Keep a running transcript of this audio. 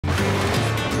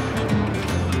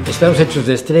Estamos hechos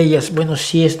de estrellas. Bueno,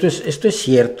 sí, esto es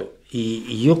cierto.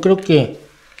 Y yo creo que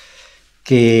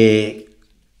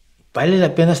vale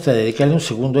la pena hasta dedicarle un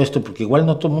segundo a esto, porque igual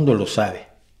no todo el mundo lo sabe.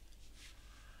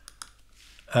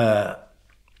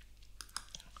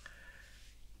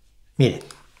 Miren,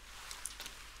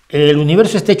 el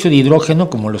universo está hecho de hidrógeno,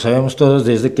 como lo sabemos todos,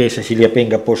 desde que Cecilia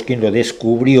Penga-Poskin lo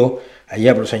descubrió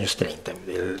allá por los años 30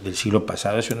 del siglo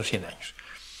pasado, hace unos 100 años.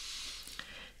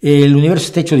 El universo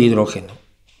está hecho de hidrógeno.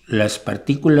 Las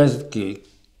partículas que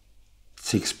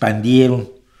se expandieron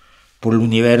por el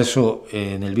universo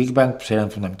en el Big Bang pues eran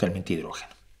fundamentalmente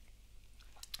hidrógeno.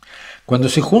 Cuando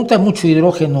se junta mucho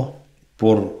hidrógeno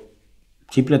por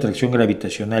simple atracción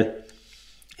gravitacional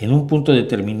en un punto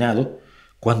determinado,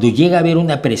 cuando llega a haber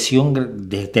una presión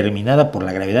determinada por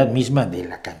la gravedad misma de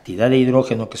la cantidad de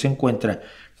hidrógeno que se encuentra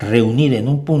reunida en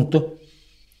un punto,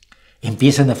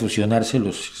 empiezan a fusionarse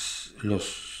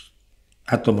los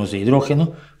átomos de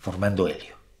hidrógeno formando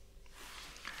helio.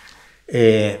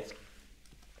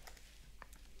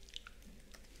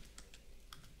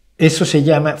 Eso se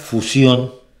llama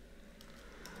fusión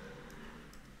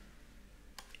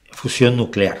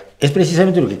nuclear. Es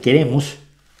precisamente lo que queremos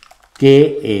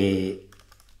que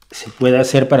se pueda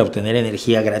hacer para obtener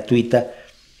energía gratuita,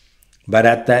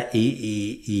 barata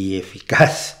y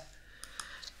eficaz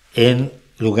en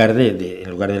lugar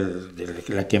de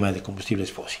la quema de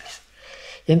combustibles fósiles.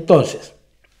 Entonces,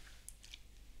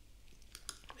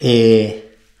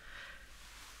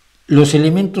 los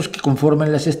elementos que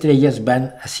conforman las estrellas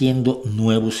van haciendo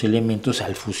nuevos elementos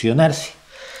al fusionarse.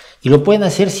 Y lo pueden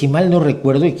hacer, si mal no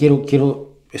recuerdo, y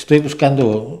estoy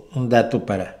buscando un dato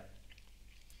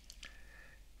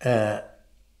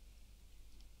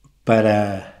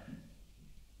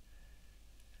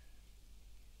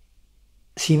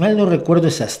si mal no recuerdo,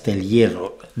 es hasta el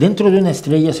hierro. Dentro de una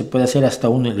estrella se puede hacer hasta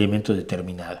un elemento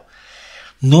determinado.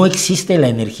 No existe la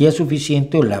energía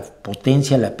suficiente o la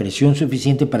potencia, la presión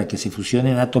suficiente para que se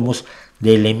fusionen átomos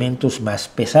de elementos más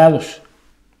pesados,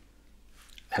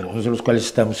 algunos de los cuales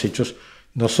estamos hechos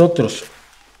nosotros.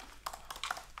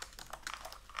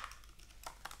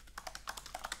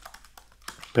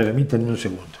 Permítanme un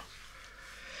segundo.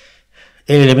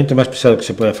 El elemento más pesado que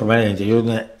se puede formar en el interior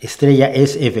de una estrella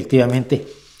es efectivamente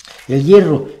el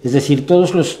hierro, es decir,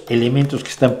 todos los elementos que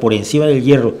están por encima del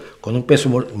hierro con un peso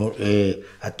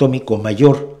atómico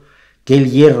mayor que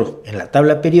el hierro en la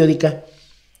tabla periódica,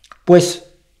 pues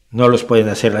no los pueden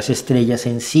hacer las estrellas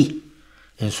en sí,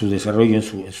 en su desarrollo,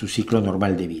 en su ciclo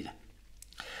normal de vida.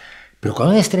 Pero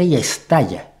cuando una estrella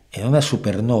estalla en una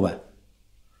supernova,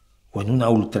 o en una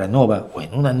ultranova, o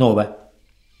en una nova,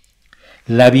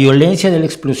 la violencia de la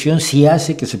explosión sí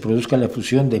hace que se produzca la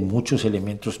fusión de muchos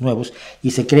elementos nuevos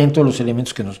y se creen todos los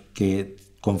elementos que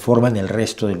conforman el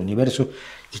resto del universo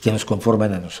y que nos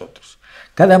conforman a nosotros.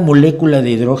 Cada molécula de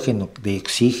hidrógeno, de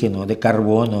oxígeno, de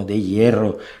carbono, de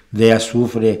hierro, de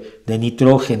azufre, de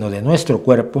nitrógeno de nuestro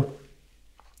cuerpo,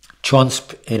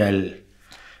 CHONSP era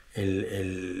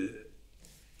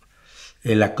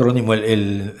el acrónimo,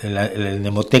 el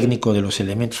mnemotécnico de los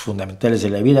elementos fundamentales de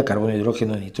la vida: carbono,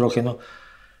 hidrógeno, nitrógeno,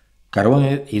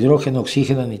 carbono, hidrógeno,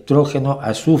 oxígeno, nitrógeno,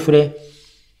 azufre,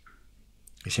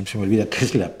 y siempre se me olvida qué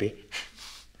es la P,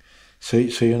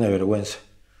 soy una vergüenza,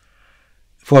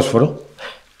 fósforo,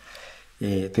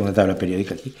 tengo una tabla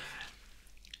periódica aquí,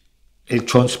 el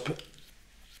CHONSP.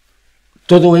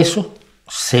 Todo eso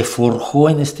se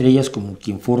forjó en estrellas como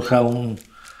quien forja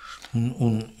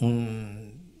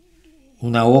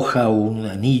una hoja o un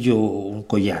anillo o un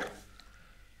collar.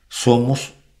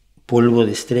 Somos polvo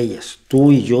de estrellas.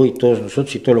 Tú y yo y todos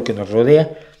nosotros y todo lo que nos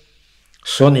rodea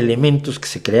son elementos que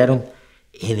se crearon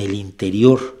en el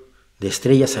interior de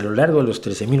estrellas a lo largo de los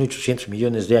 13.800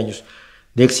 millones de años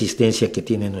de existencia que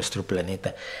tiene nuestro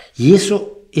planeta. Y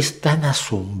eso es tan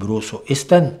asombroso, es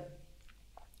tan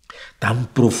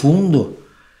profundo,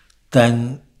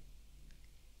 tan...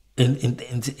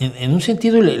 En un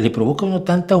sentido le provoca a uno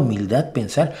tanta humildad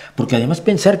pensar, porque además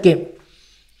pensar que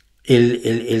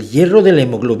el hierro de la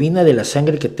hemoglobina de la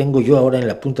sangre que tengo yo ahora en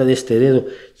la punta de este dedo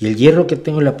y el hierro que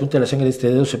tengo en la punta de la sangre de este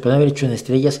dedo se pueden haber hecho en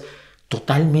estrellas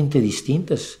totalmente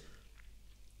distintas,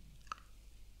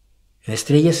 en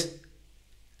estrellas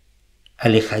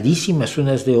alejadísimas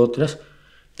unas de otras,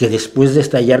 que después de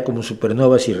estallar como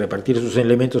supernovas y repartir sus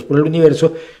elementos por el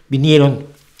universo, vinieron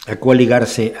a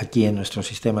coaligarse aquí en nuestro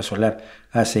sistema solar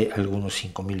hace algunos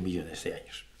 5.000 millones de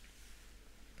años.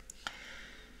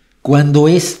 Cuando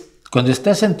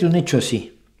estás ante un hecho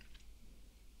así,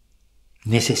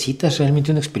 necesitas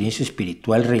realmente una experiencia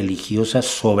espiritual, religiosa,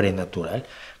 sobrenatural,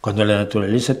 cuando la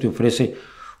naturaleza te ofrece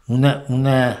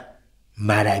una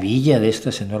maravilla de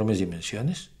estas enormes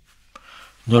dimensiones.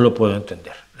 No lo puedo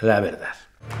entender, la verdad.